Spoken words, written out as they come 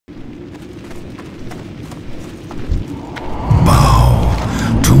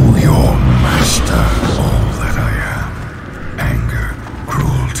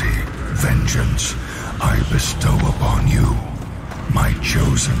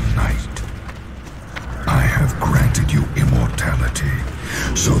night. I have granted you immortality,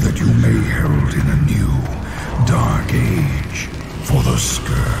 so that you may herald in a new, dark age for the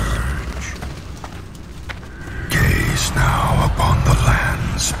Scourge. Gaze now upon the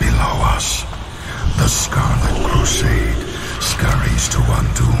lands below us. The Scarlet Crusade scurries to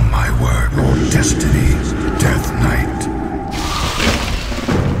undo my word or destiny, Death Knight.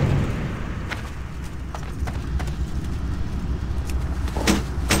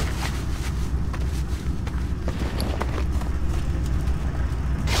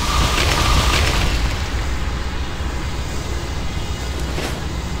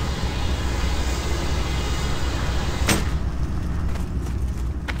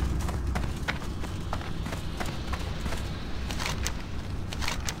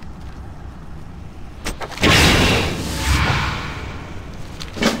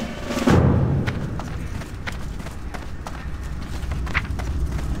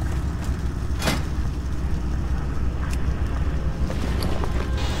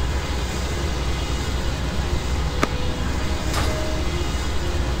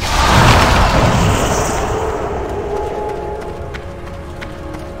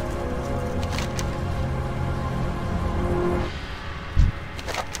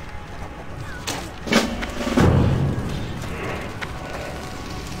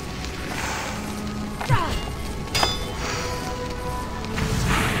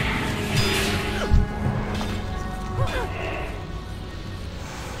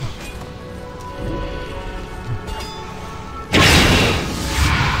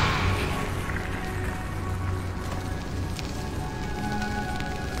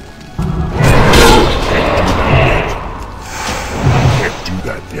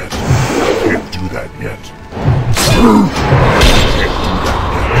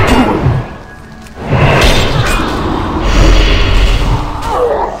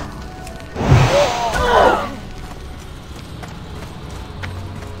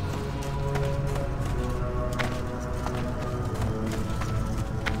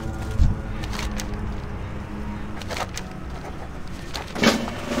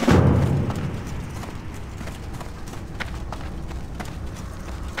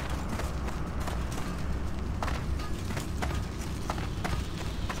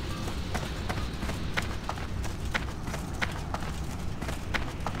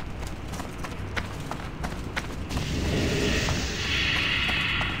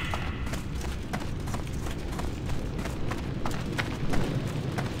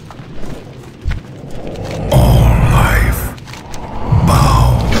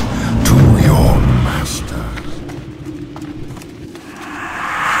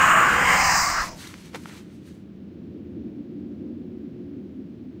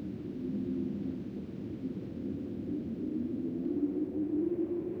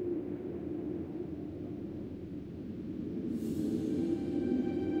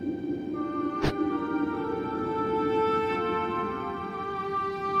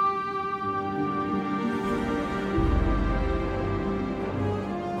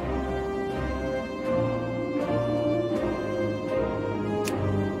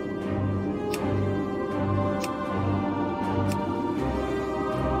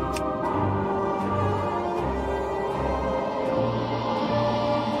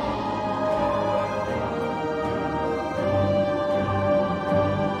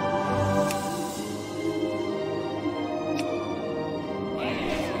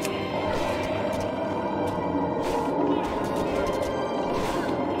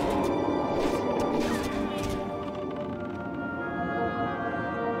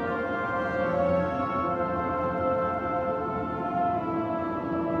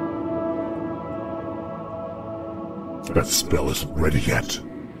 That spell isn't ready yet.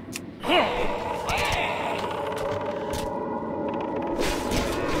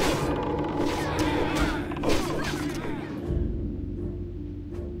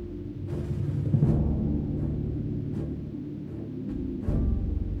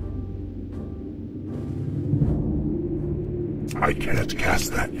 I can't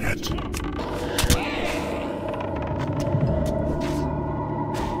cast that yet.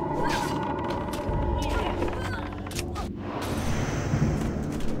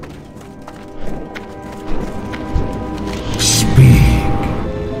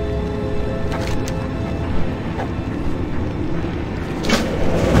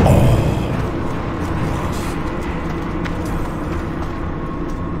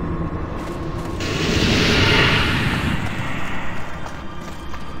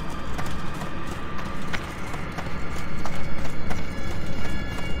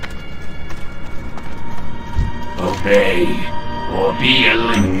 be a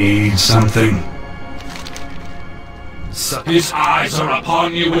link. You need something? His eyes are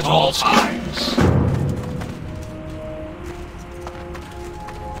upon you at all times.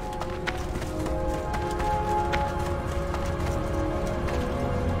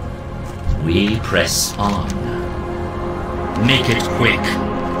 We press on. Make it quick.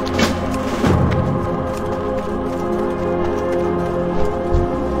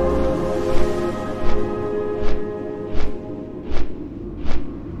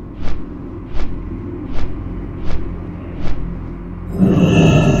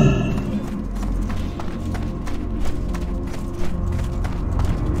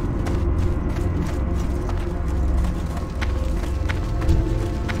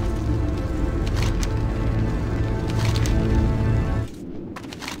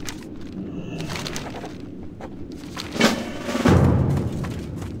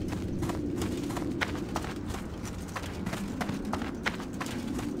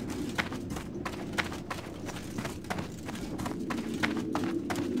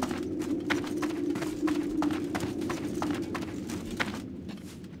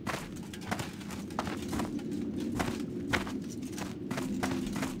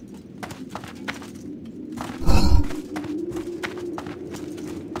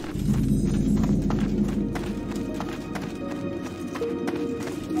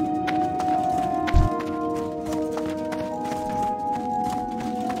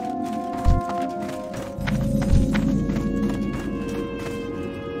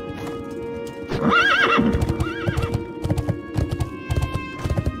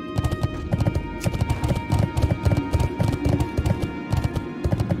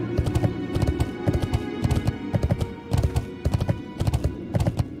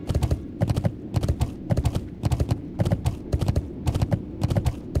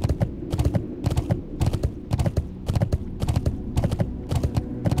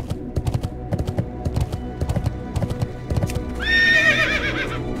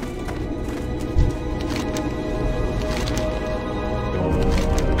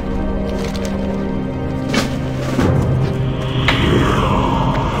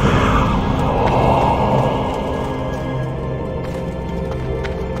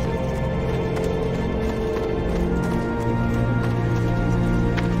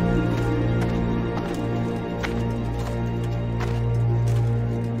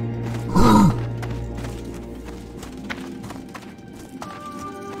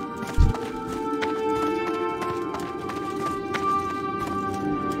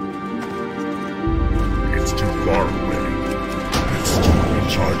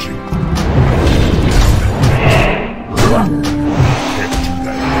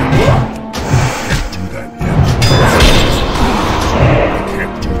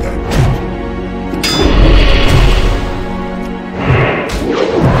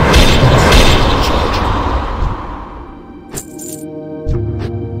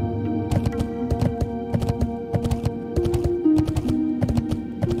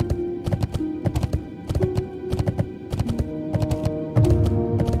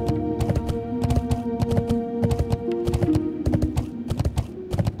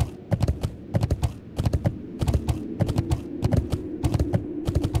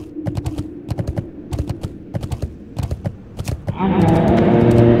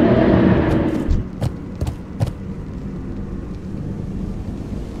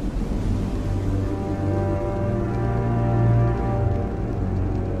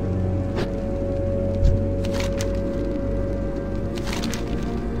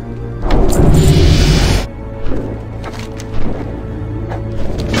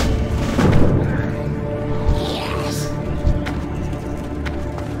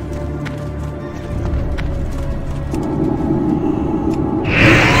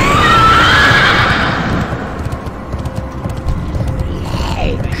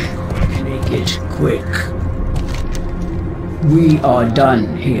 We are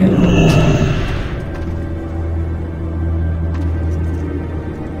done here.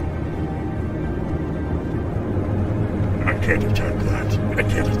 I can't attack that. I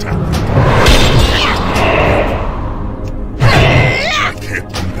can't attack that. I can't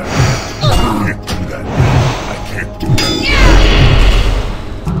do that. I can't do that. I can't do that.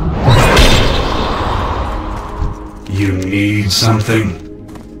 You need something?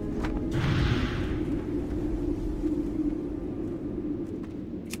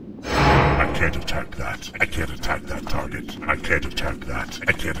 I can't attack that. I can't attack that target. I can't attack that.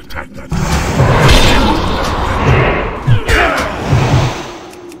 I can't attack that target.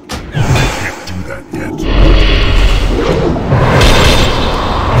 I can't do that yet.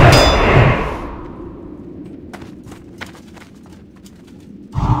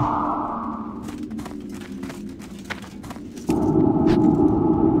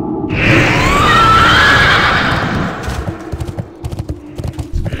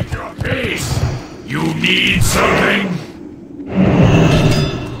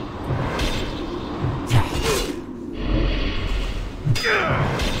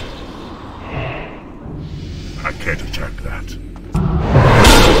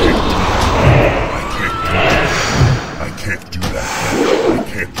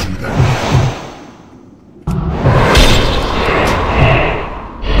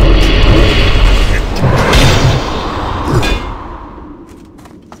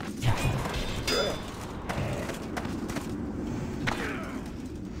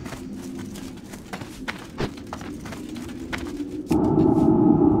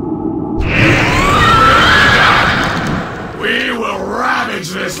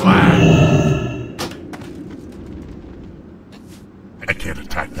 I can't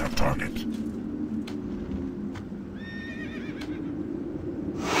attack that target.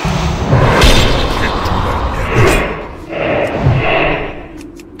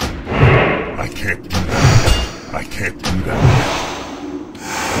 I can't do that. I can't do that.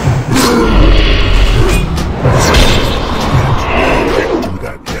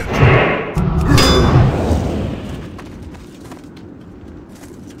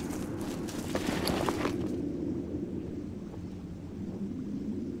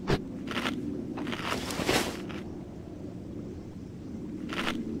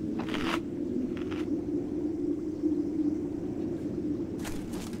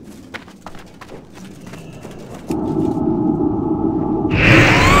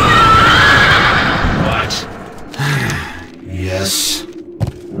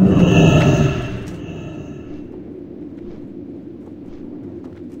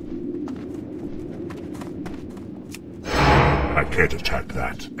 I can't attack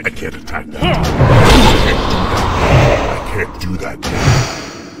that. I can't attack that. I can't do that yet.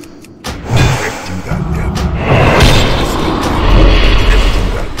 I can't do that yet.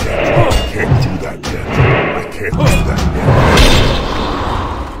 I can't do that yet. I can't do that yet.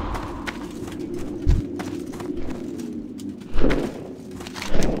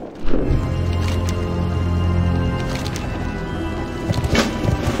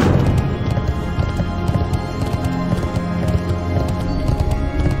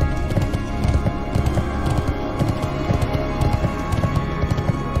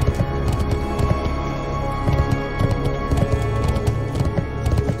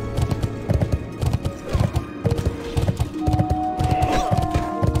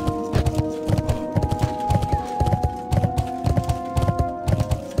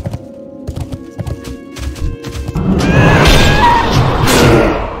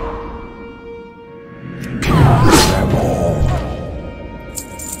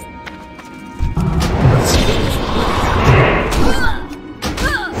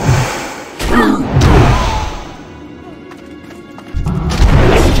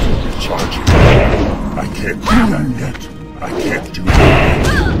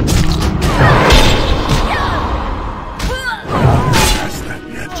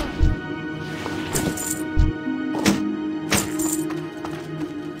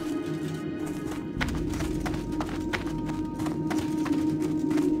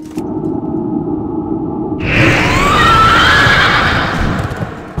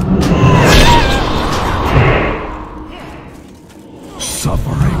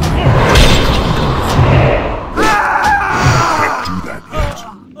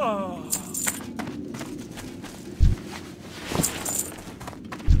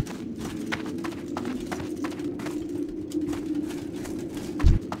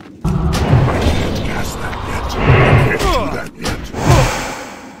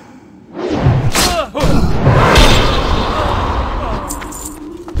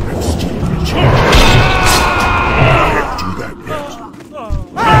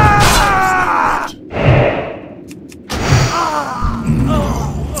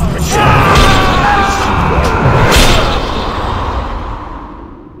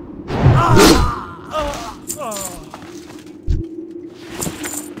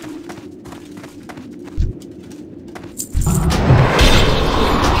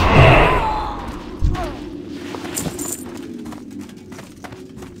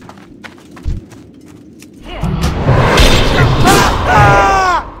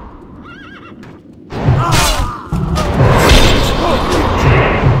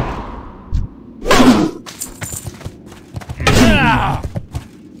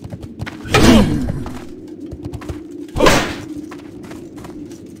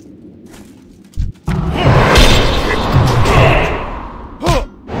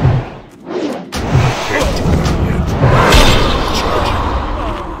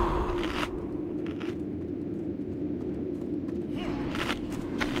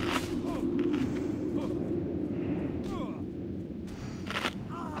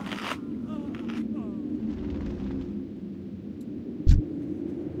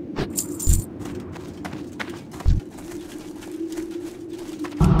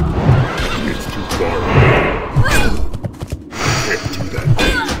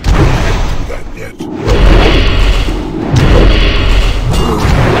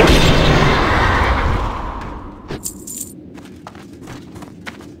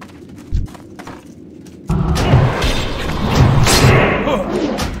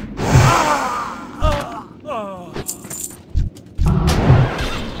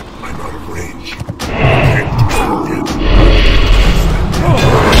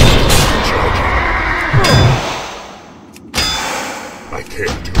 I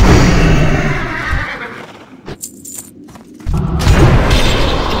can't do that.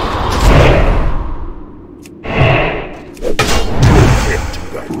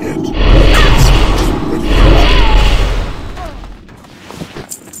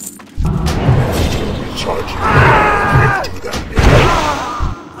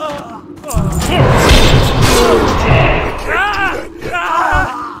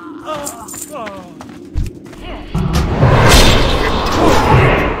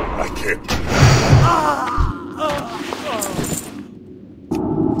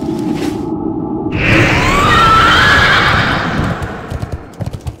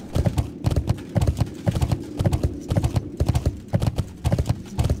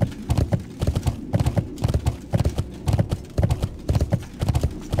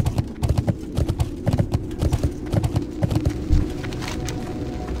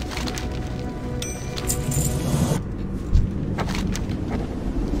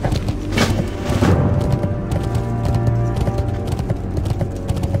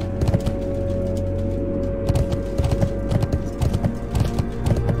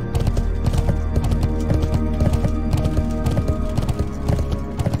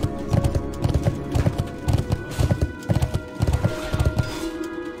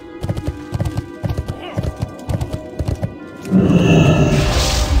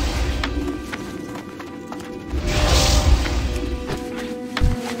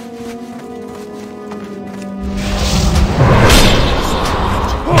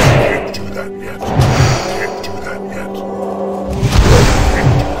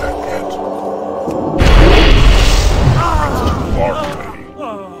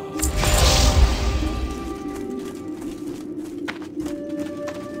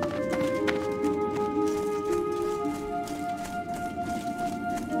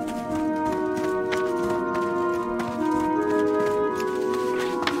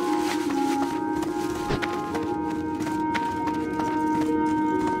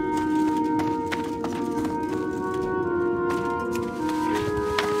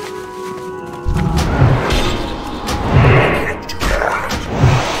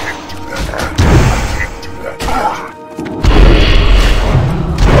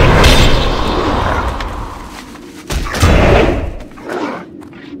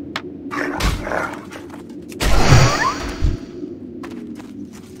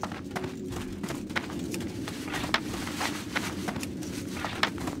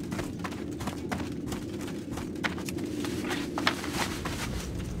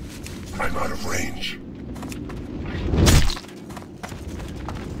 I'm out of range.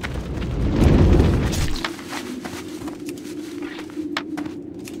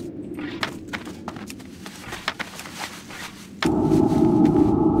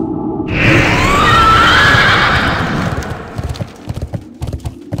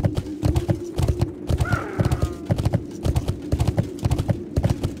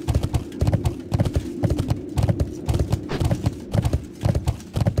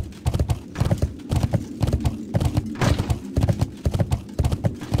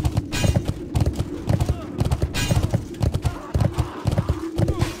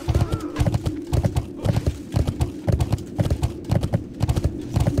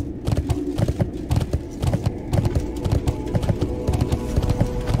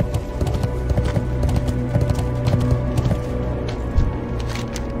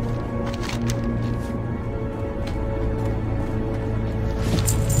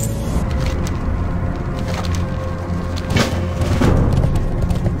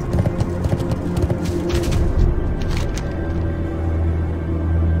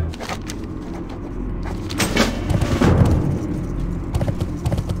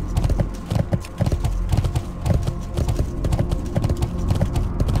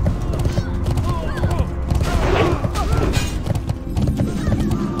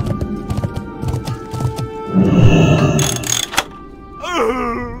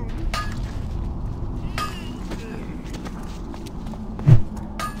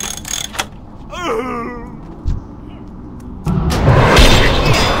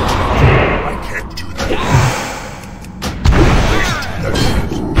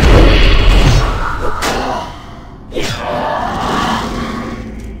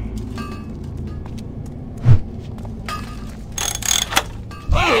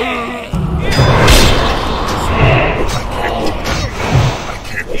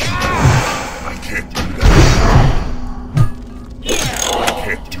 I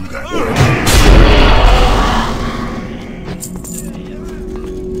can't do that.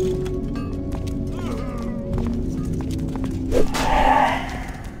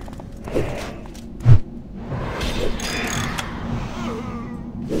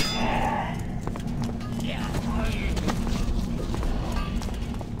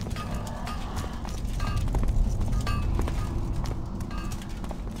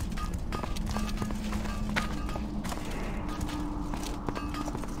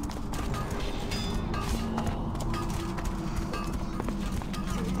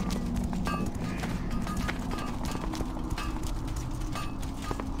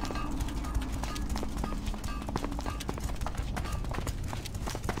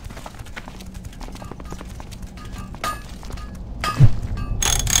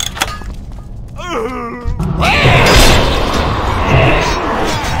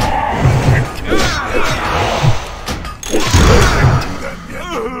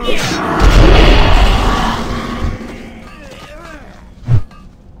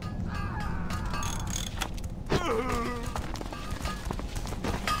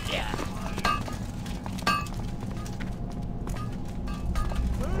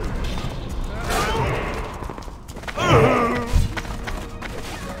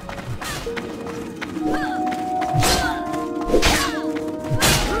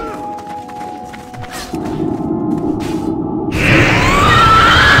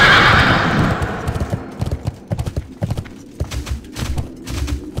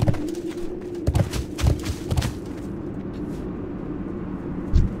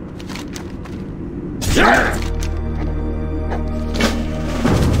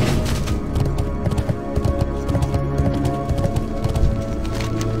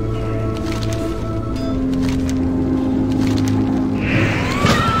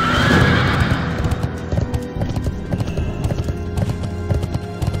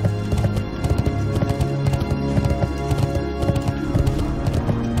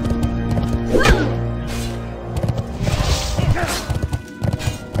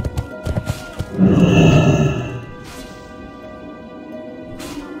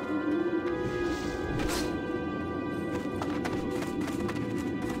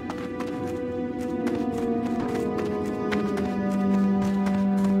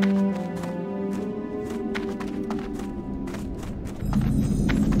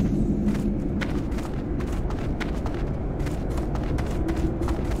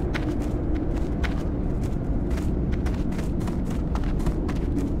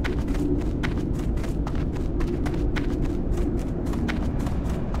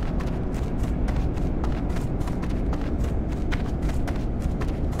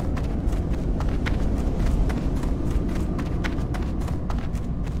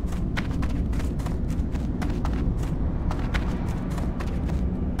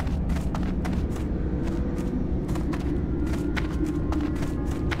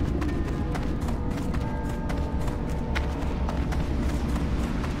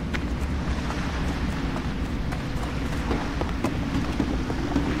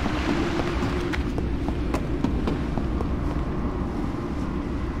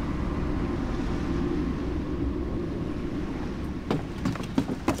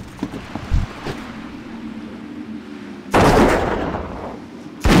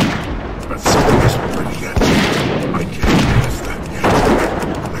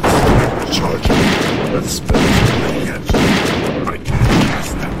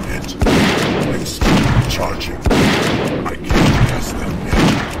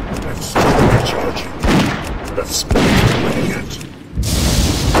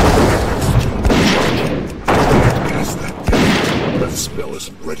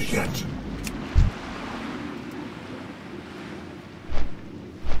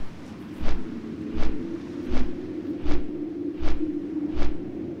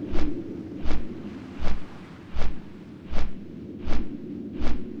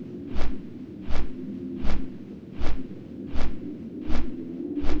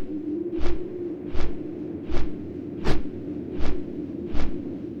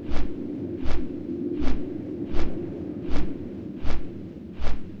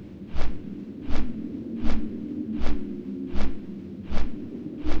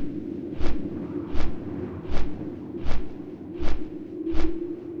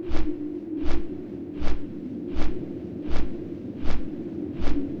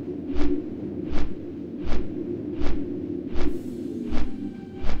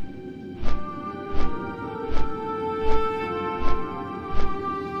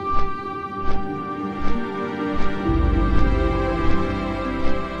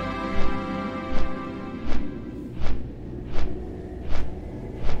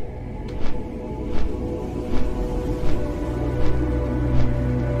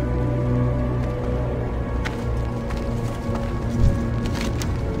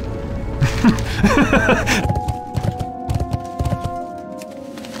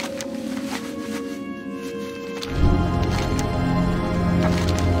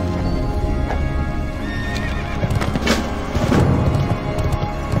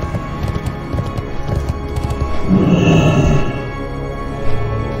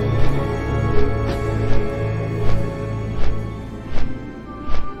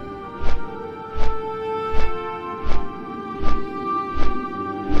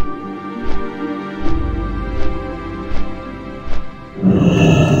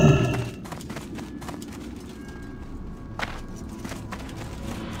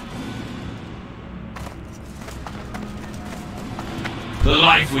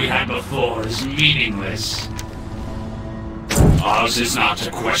 life we had before is meaningless. Ours is not to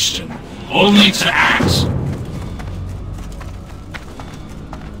question, only to act.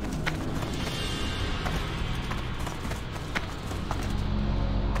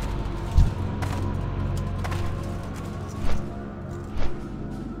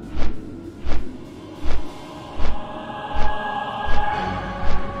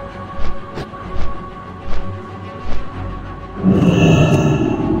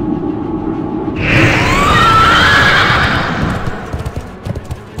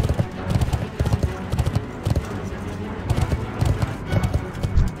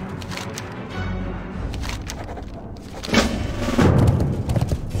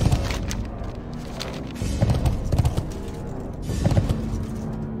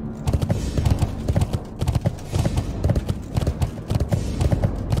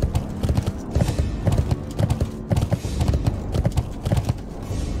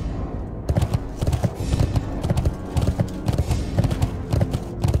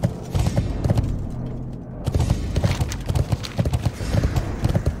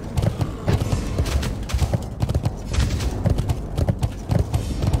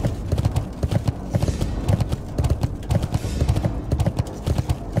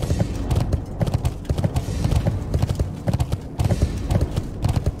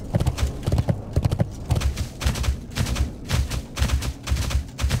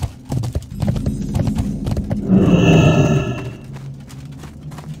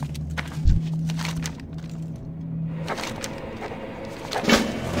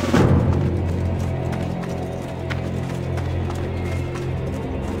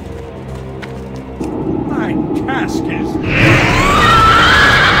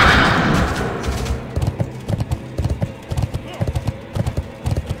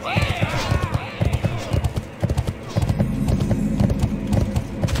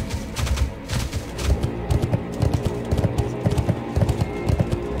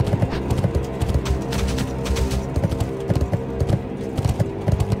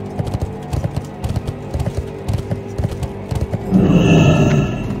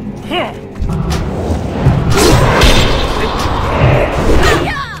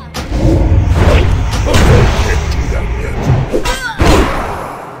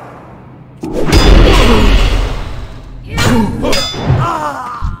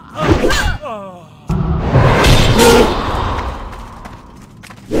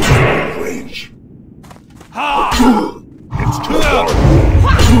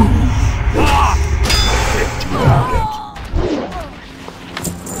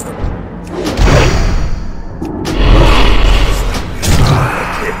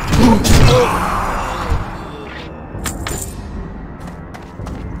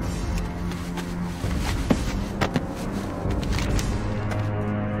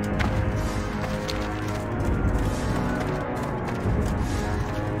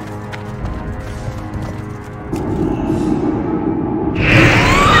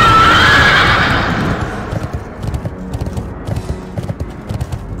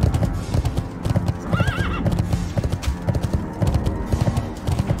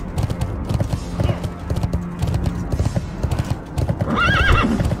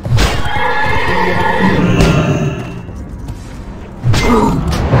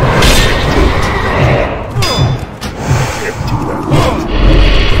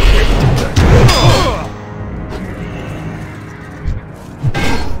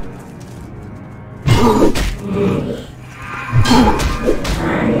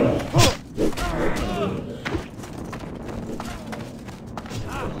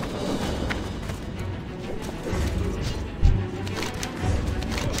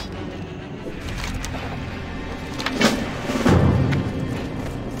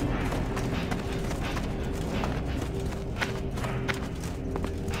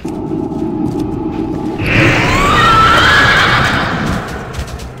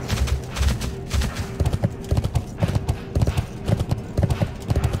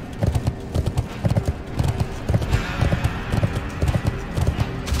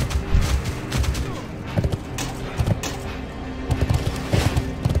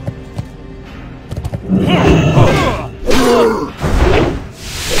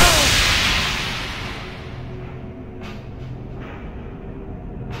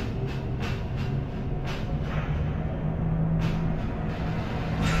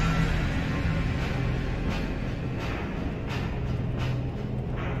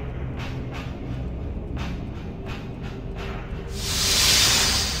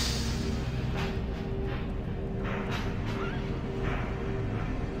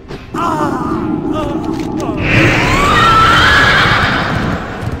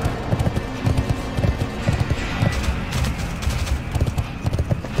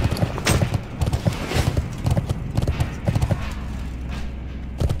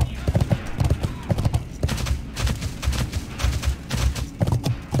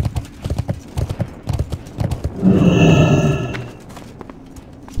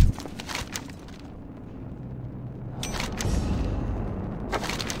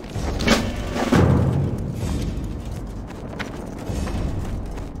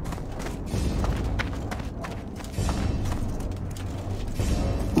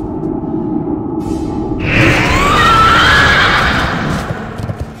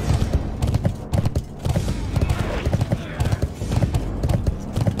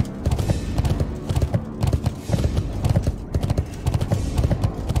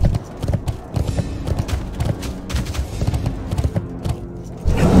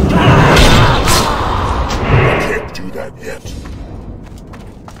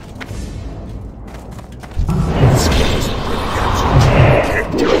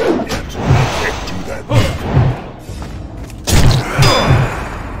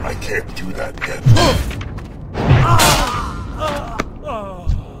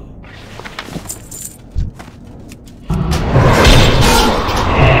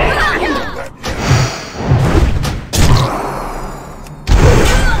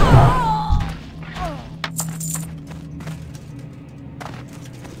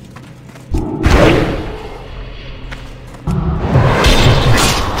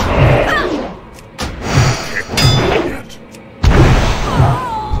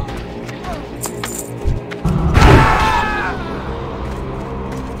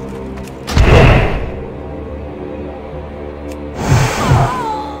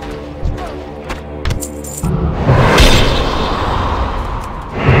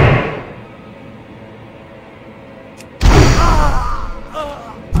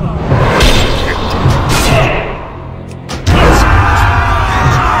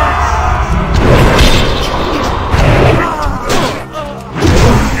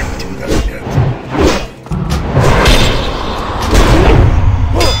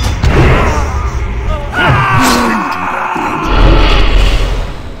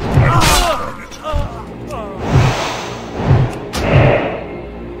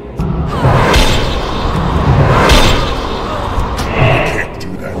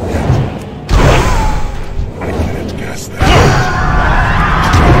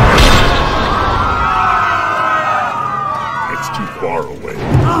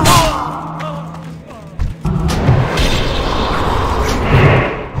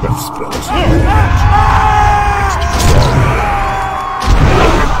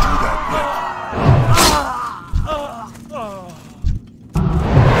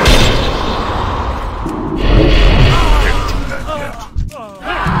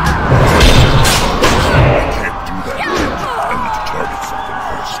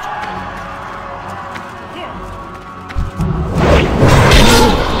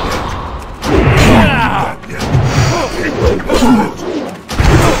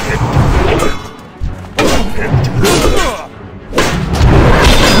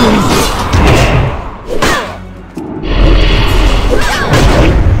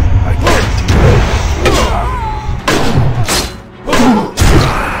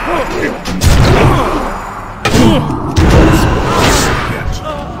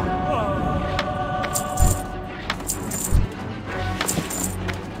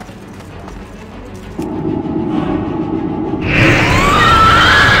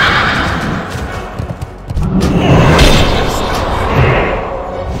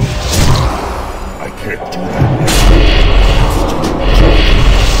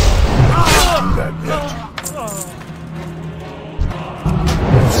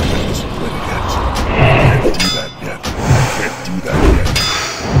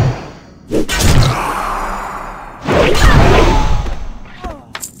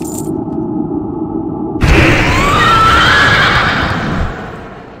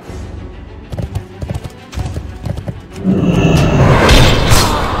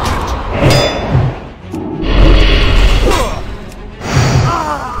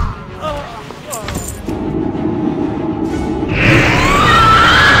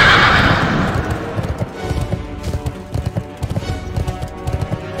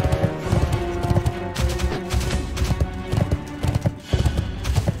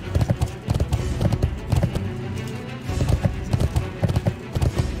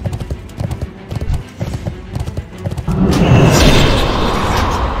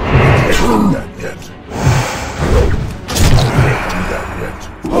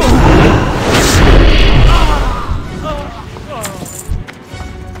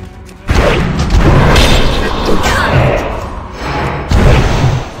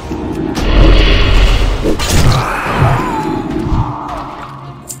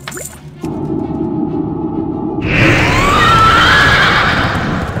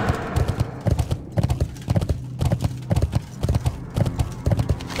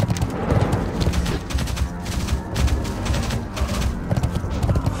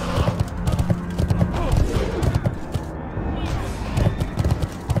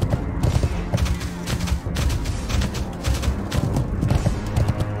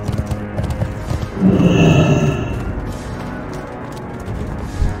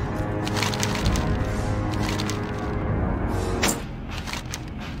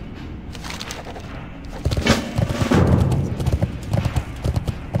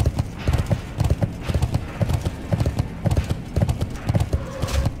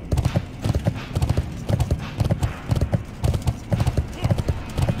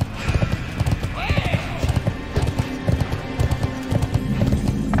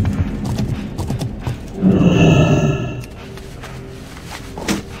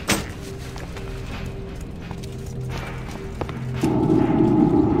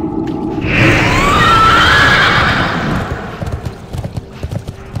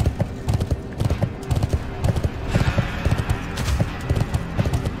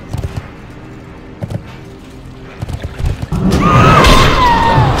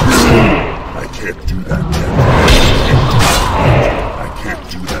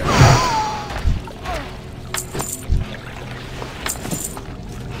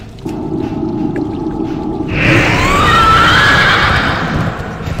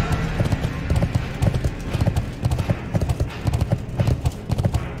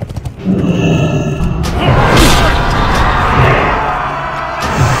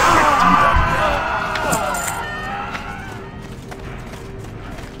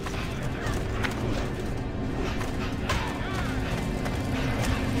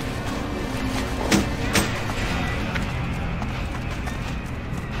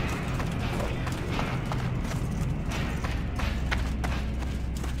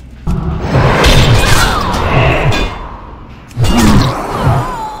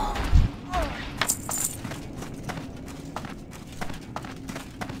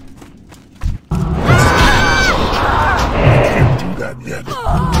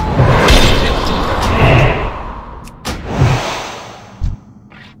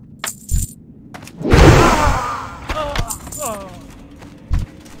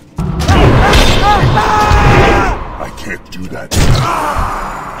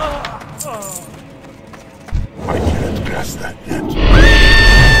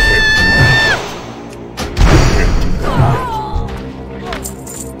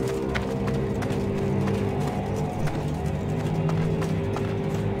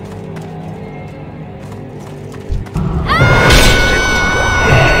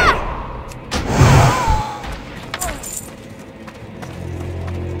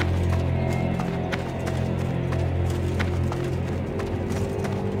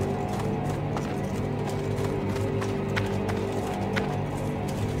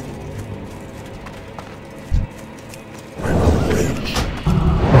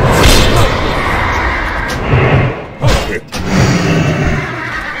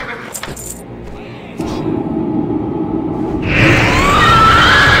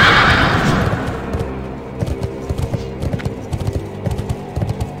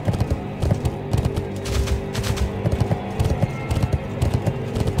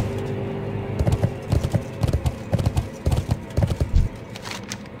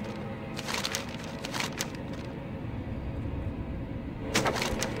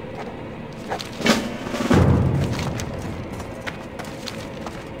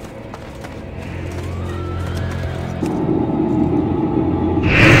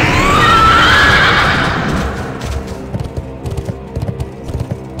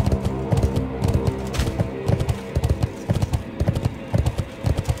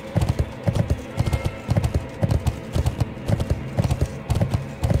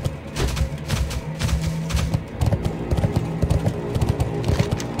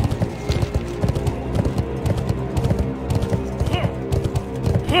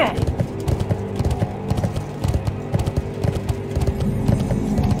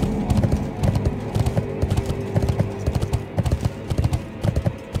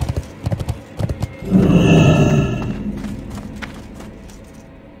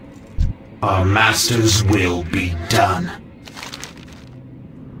 Master's will be done.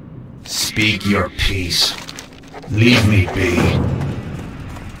 Speak your piece. Leave me be.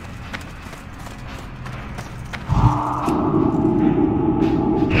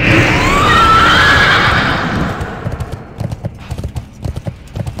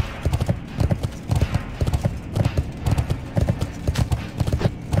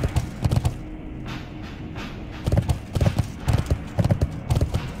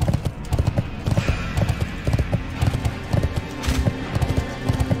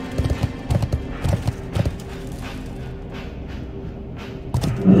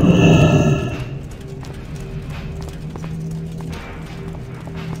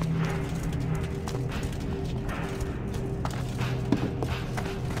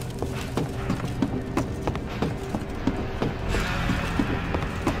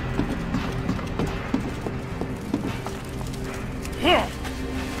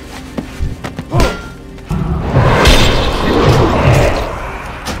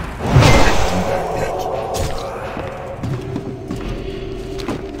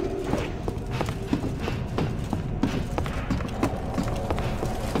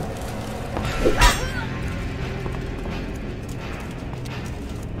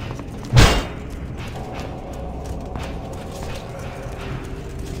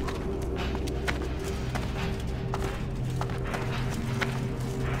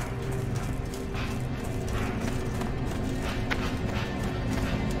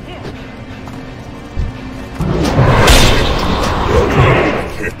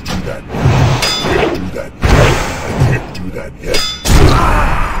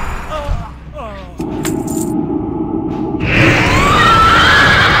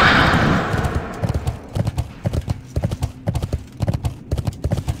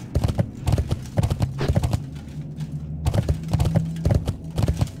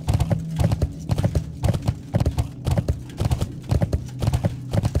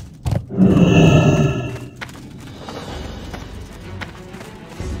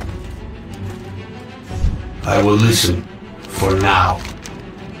 I will listen, for now.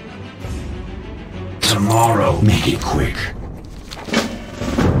 Tomorrow, make it quick.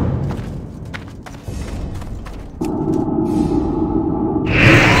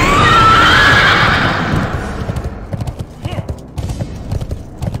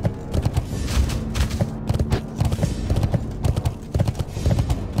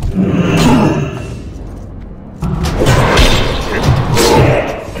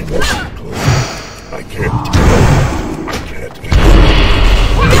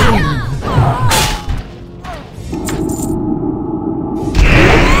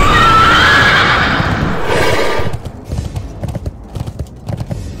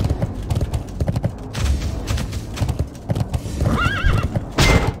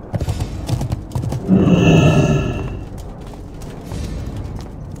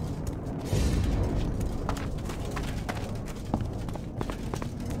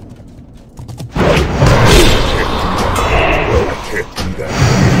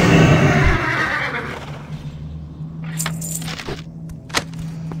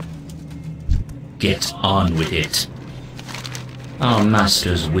 Get on with it. Our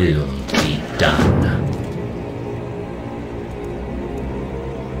master's will be done.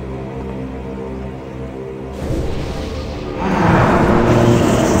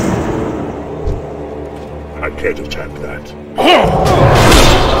 I can't attack that.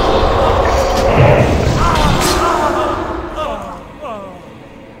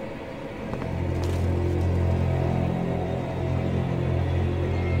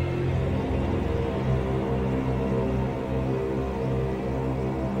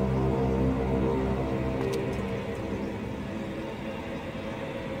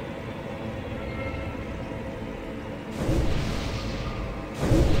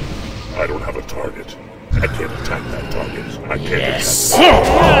 I don't have a target. I can't attack that target. I can't attack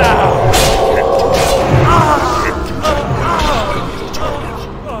that. I can't do that. I need a target.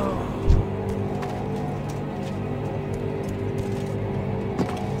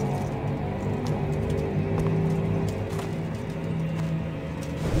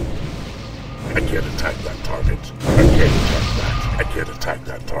 I can't attack that target. I can't attack that. I can't attack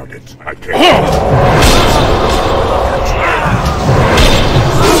that target. I can't.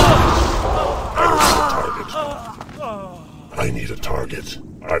 I need a target.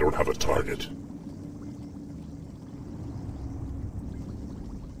 I don't have a target.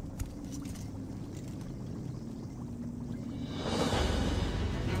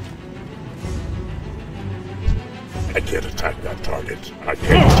 I can't attack that target. I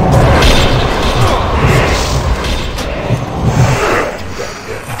can't. I can't do that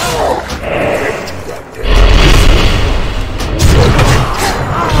yet.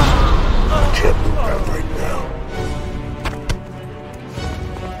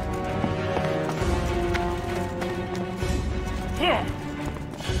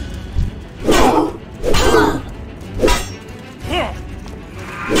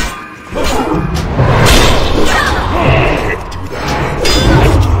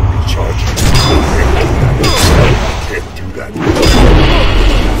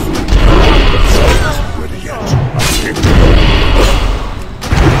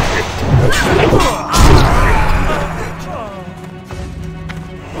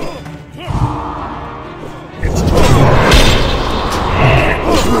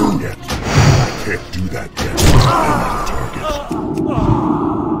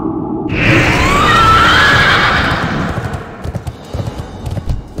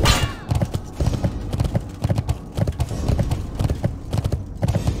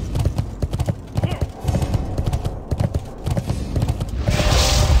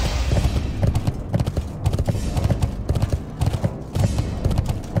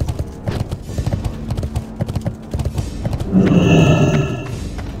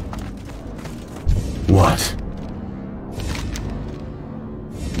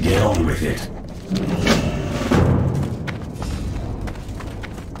 Get on with it.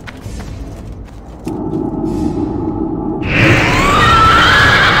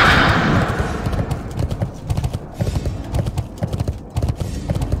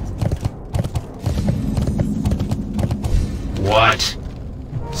 What?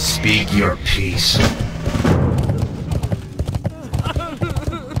 Speak your piece.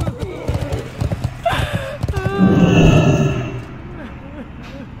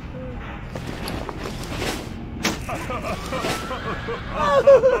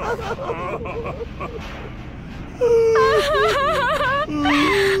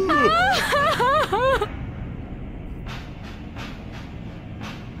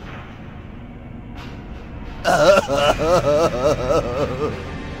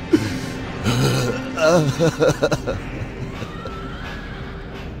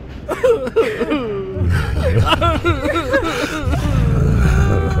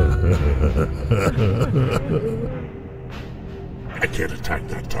 I can't attack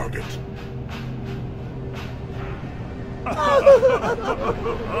that target.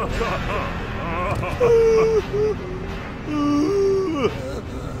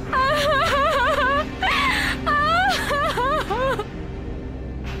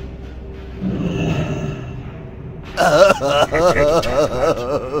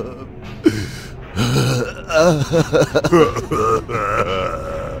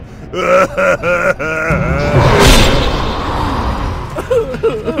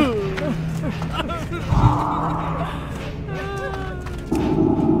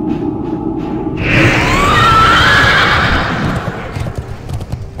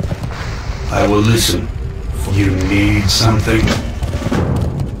 I will listen. You need something?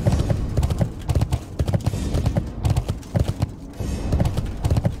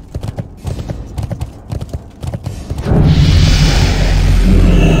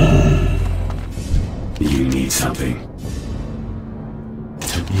 You need something.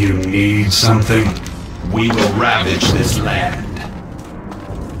 You need something? We will ravage this land.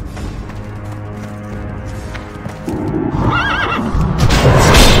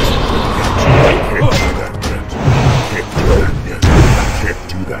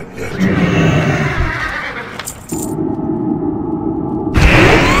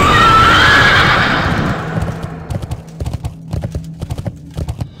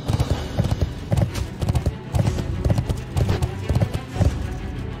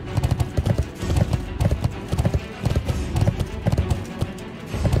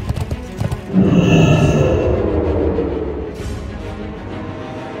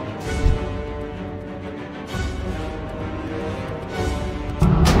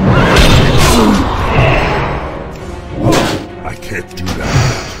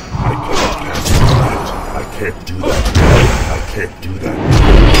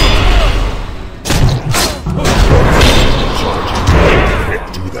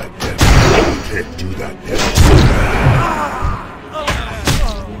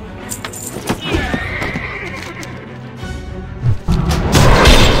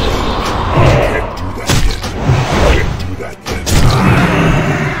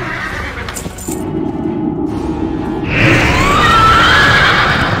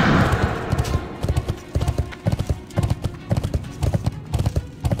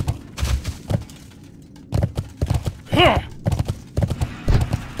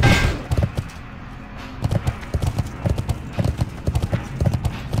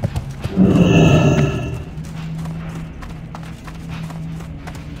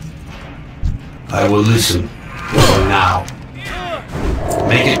 I will listen. For now.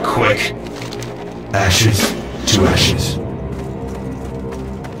 Make it quick. Ashes to ashes.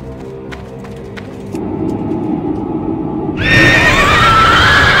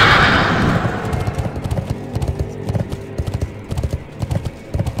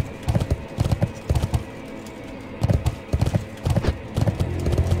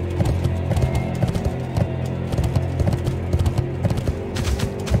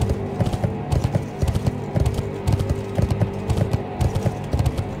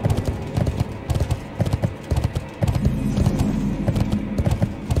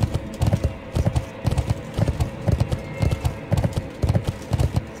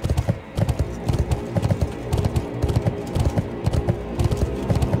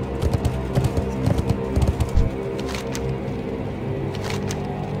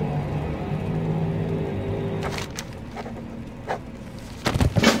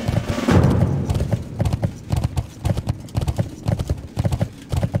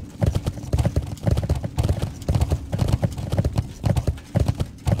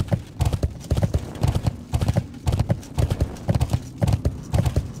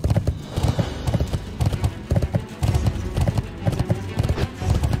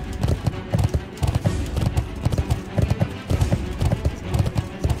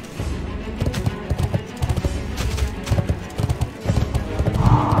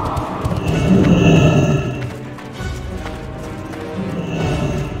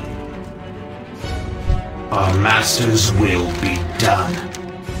 Master's will be done.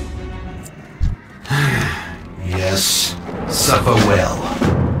 Yes, suffer well.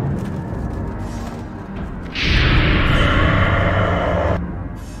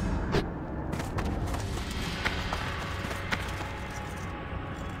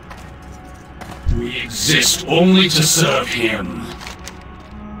 We exist only to serve him.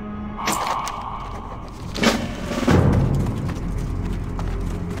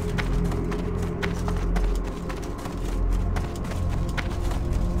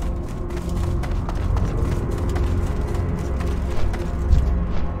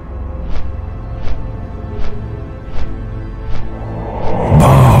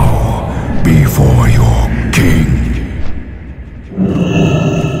 Before your king.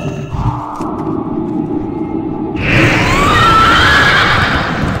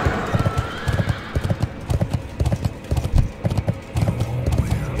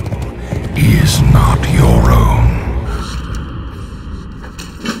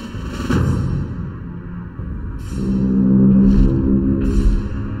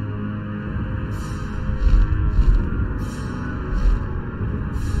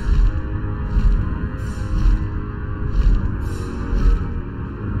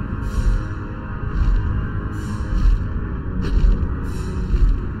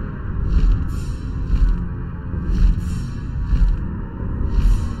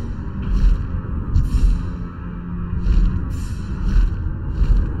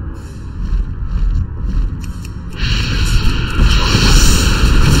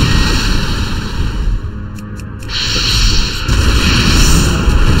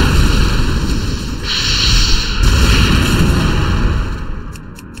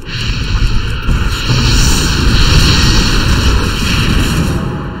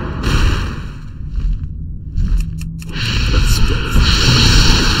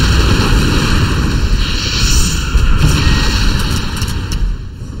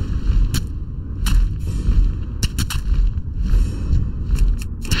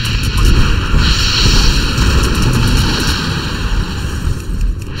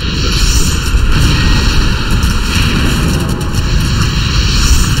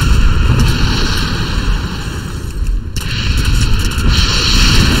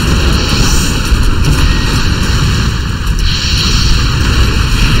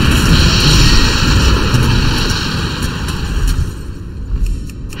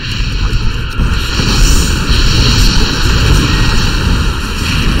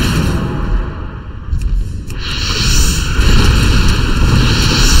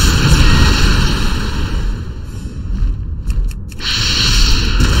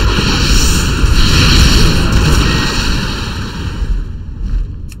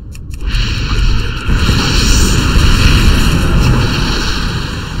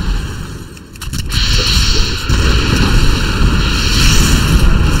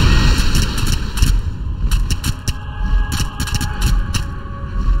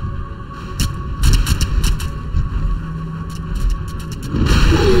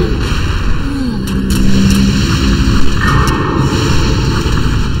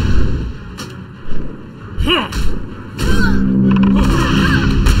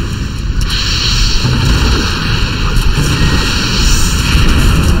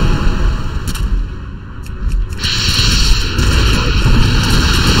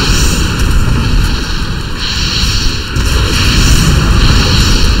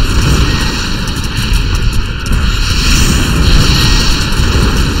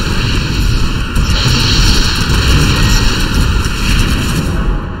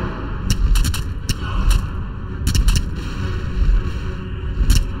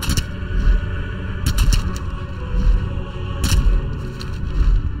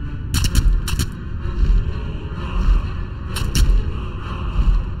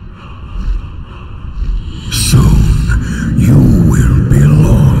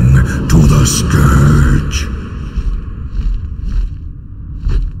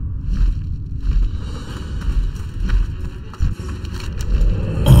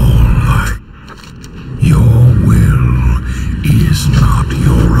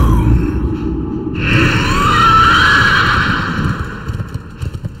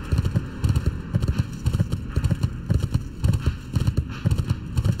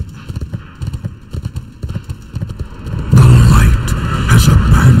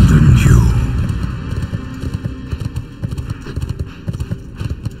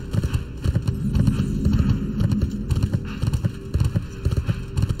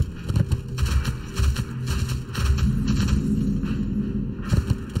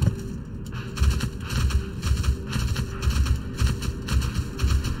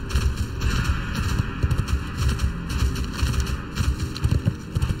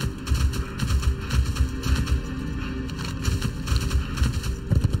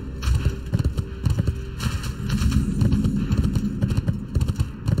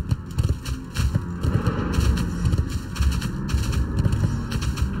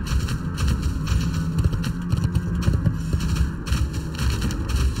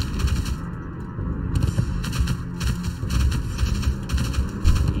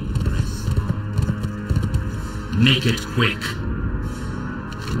 Make it quick.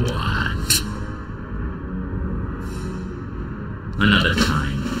 What? Another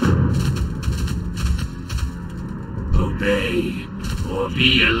time. Obey, or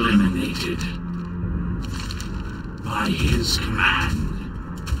be eliminated. By his command.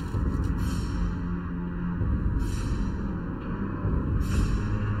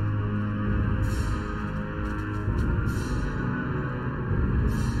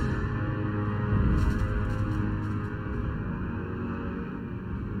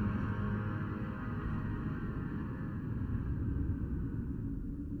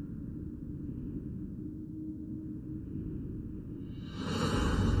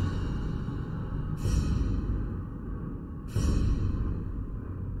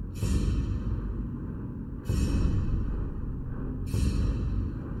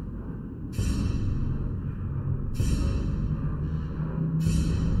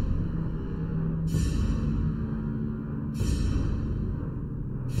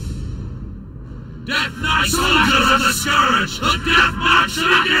 Soldiers of the Scourge! The death march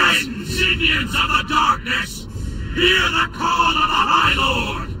begins! Minions of the darkness! Hear the call of the High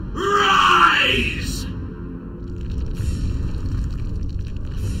Lord! Rise!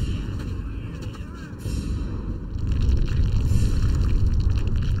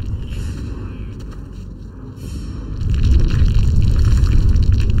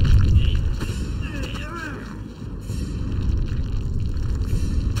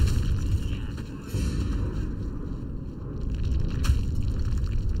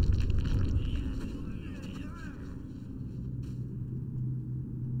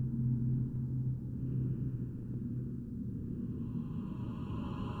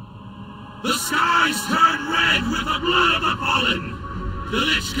 The skies turn red with the blood of the fallen! The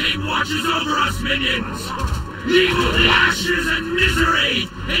Lich King watches over us, minions! Leave only ashes and misery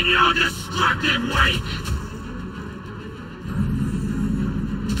in your destructive wake!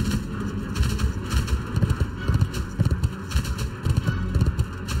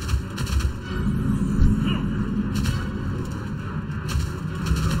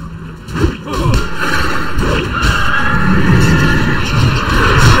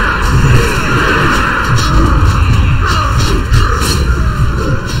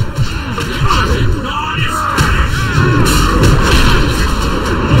 God is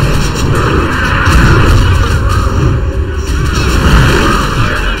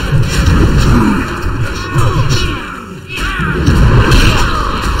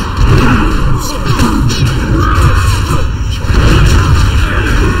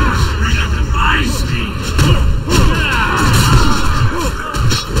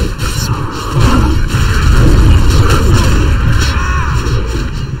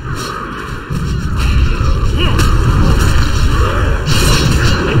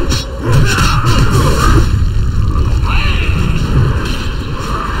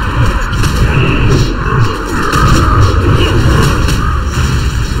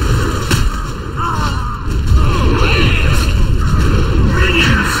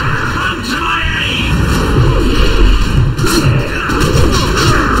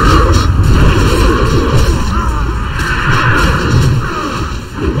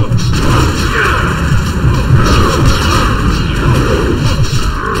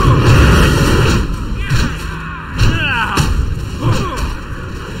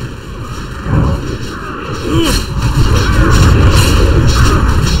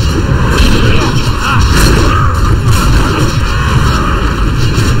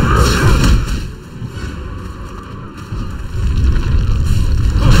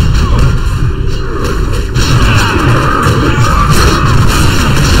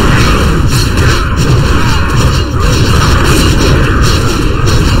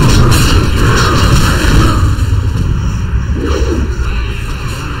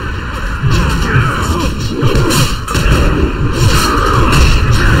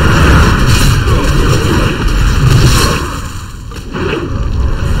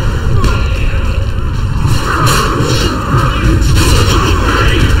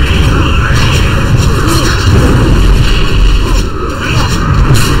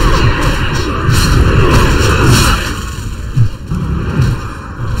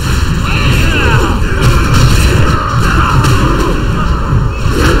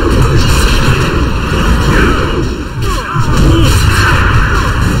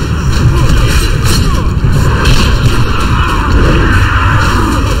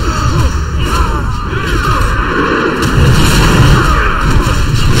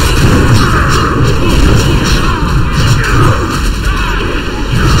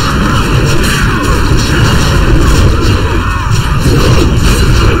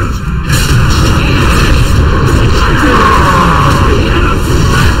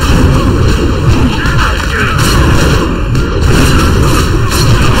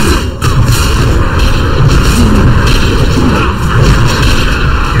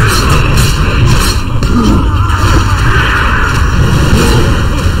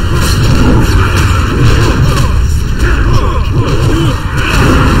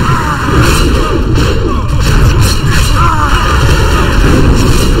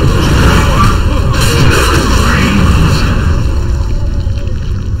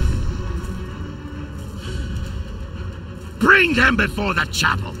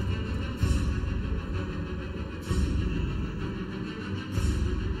chapel.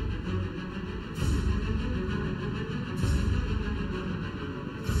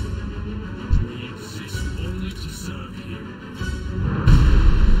 We exist only to serve you.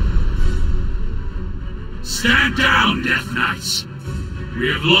 Stand down, Death Knights! We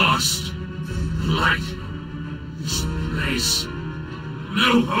have lost. The light. This place.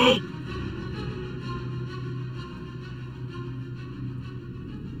 No hope.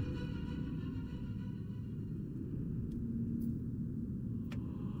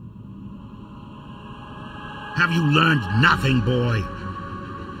 Have you learned nothing, boy?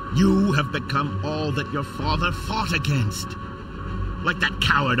 You have become all that your father fought against. Like that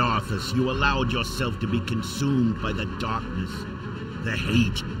coward Arthas, you allowed yourself to be consumed by the darkness, the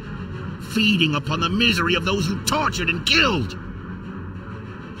hate, feeding upon the misery of those you tortured and killed.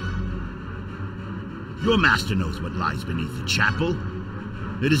 Your master knows what lies beneath the chapel.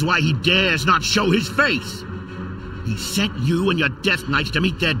 It is why he dares not show his face. He sent you and your Death Knights to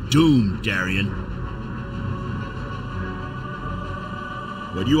meet their doom, Darien.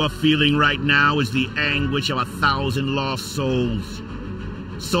 What you are feeling right now is the anguish of 1,000 lost souls.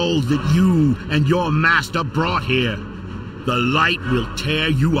 Souls that you and your master brought here. The light will tear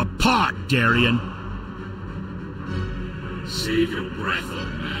you apart, Darien. Save your breath,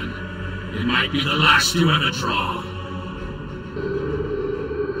 old man. It might be the last you ever draw.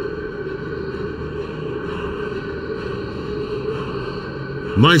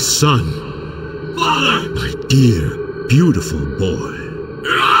 My son. Father! My dear, beautiful boy.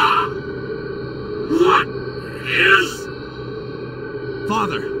 What is...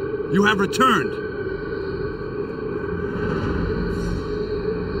 Father, you have returned.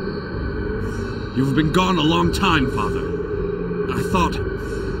 You've been gone a long time, Father. I thought...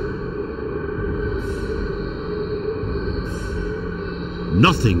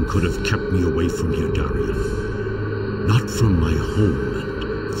 Nothing could have kept me away from here, Darien. Not from my home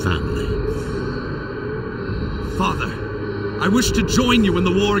and family. Father, I wish to join you in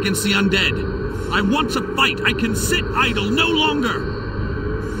the war against the undead. I want to fight. I can sit idle no longer.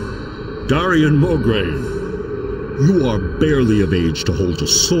 Darien Morgraine, you are barely of age to hold a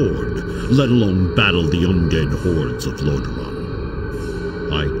sword, let alone battle the undead hordes of Lordaeron.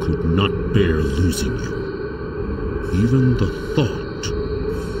 I could not bear losing you. Even the thought.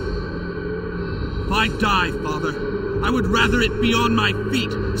 If I die, Father, I would rather it be on my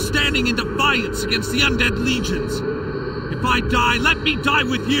feet, standing in defiance against the undead legions. If I die, let me die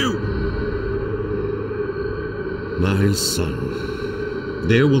with you! My son,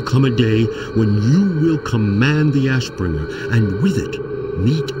 there will come a day when you will command the Ashbringer, and with it,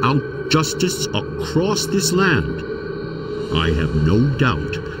 mete out justice across this land. I have no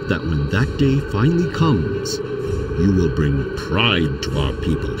doubt that when that day finally comes, you will bring pride to our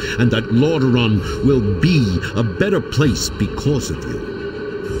people, and that Lordaeron will be a better place because of you.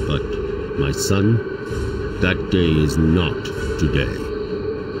 But, my son, that day is not today.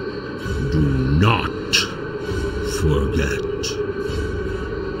 Do not forget.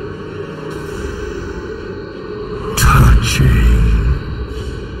 Touching.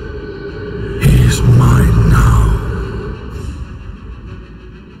 He's mine now.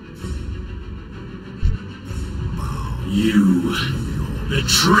 You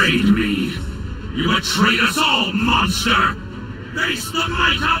betrayed me. You betrayed us all, monster. Face the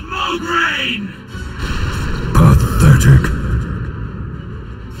might of Morgraine. Pathetic.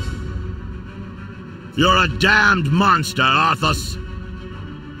 You're a damned monster, Arthas.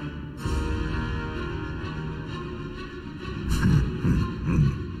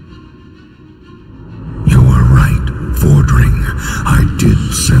 You were right, Fordring. I did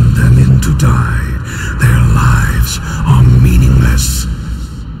send them in to die. Their lives are meaningless.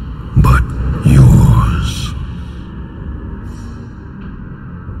 But yours...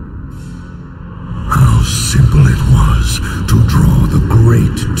 How simple it was to draw the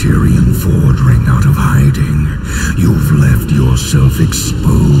great Tyrian Fordring out of hiding. You've left yourself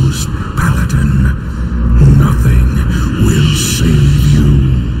exposed, Paladin. Nothing will save you.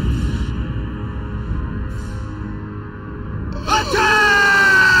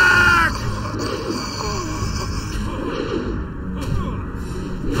 Attack!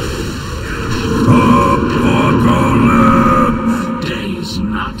 Apocalypse! Day is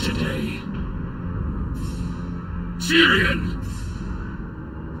not today. Tyrion!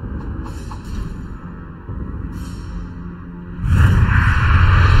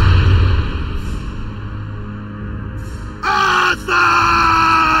 Arthas!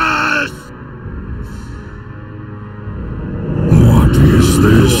 What is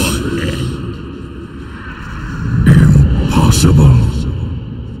this? Impossible.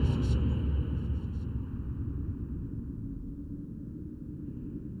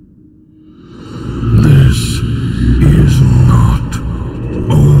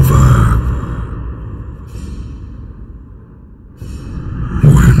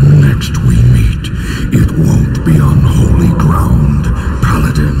 next we meet, it won't be on holy ground,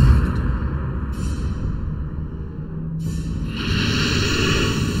 Paladin.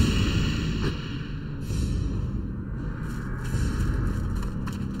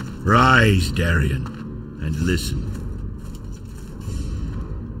 Rise, Darien, and listen.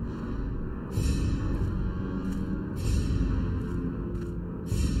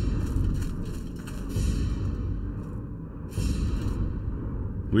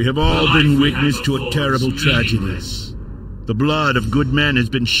 We have all been witness to a terrible tragedy. The blood of good men has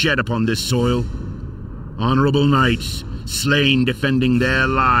been shed upon this soil. Honorable knights, slain defending their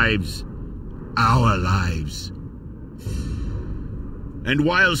lives, our lives. And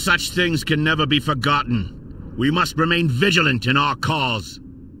while such things can never be forgotten, we must remain vigilant in our cause.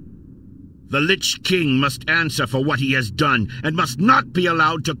 The Lich King must answer for what he has done, and must not be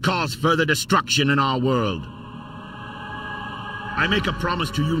allowed to cause further destruction in our world. I make a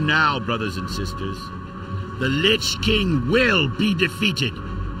promise to you now, brothers and sisters. The Lich King will be defeated.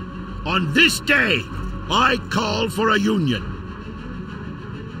 On this day, I call for a union.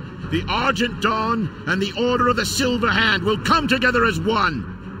 The Argent Dawn and the Order of the Silver Hand will come together as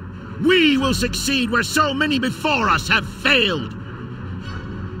one. We will succeed where so many before us have failed.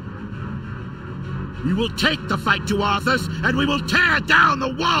 We will take the fight to Arthas, and we will tear down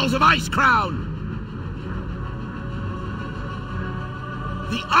the walls of Icecrown.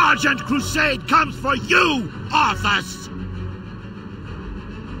 The Argent Crusade comes for you, Arthas!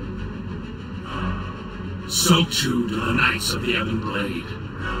 So too do the Knights of the Blade.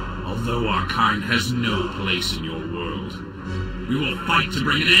 Although our kind has no place in your world, we will fight to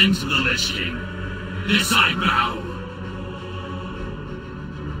bring an end to the Lich King. This I vow.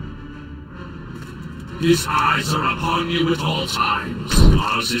 His eyes are upon you at all times.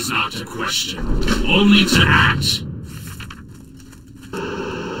 Ours is not to question, only to act.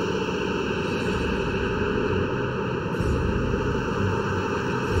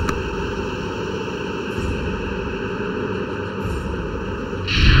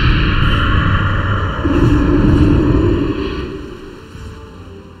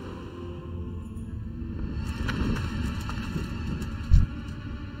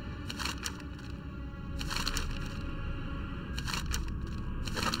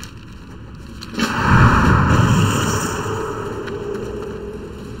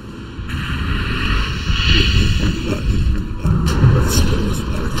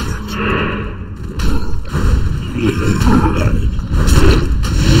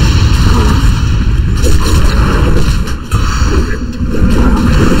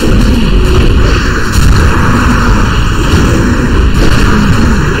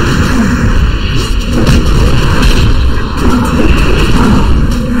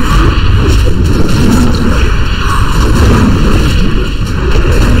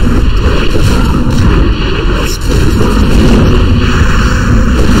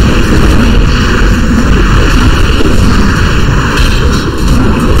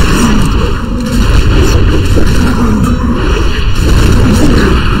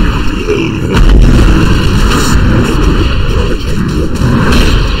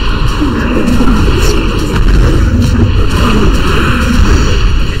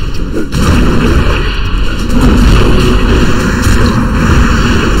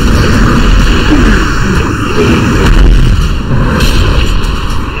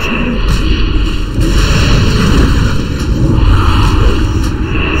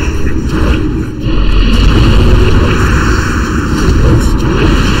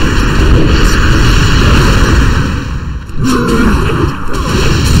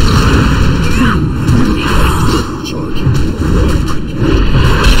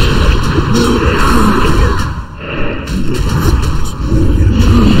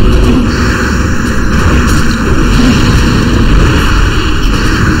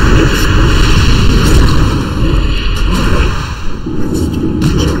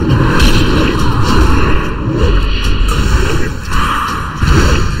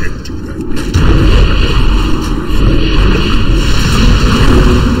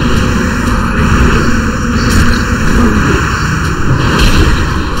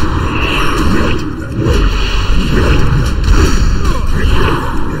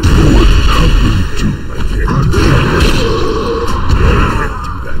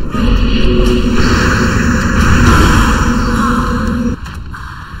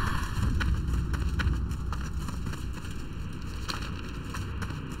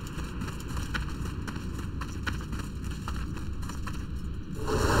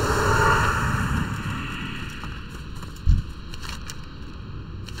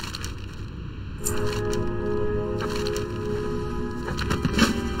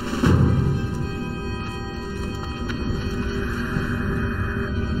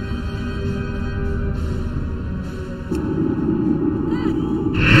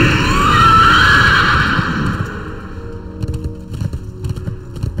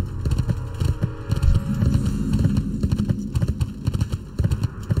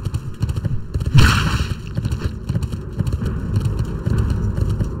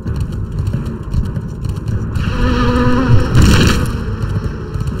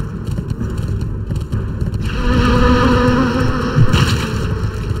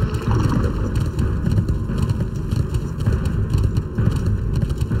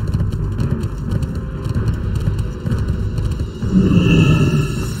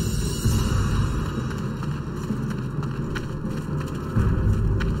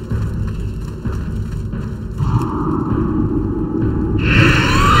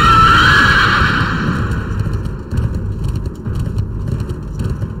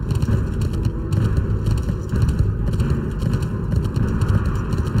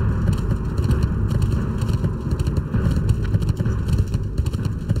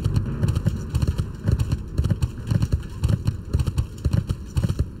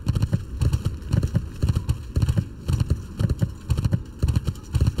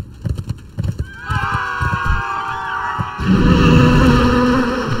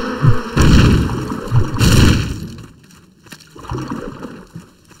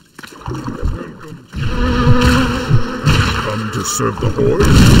 to serve the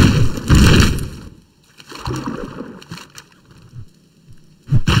Horde?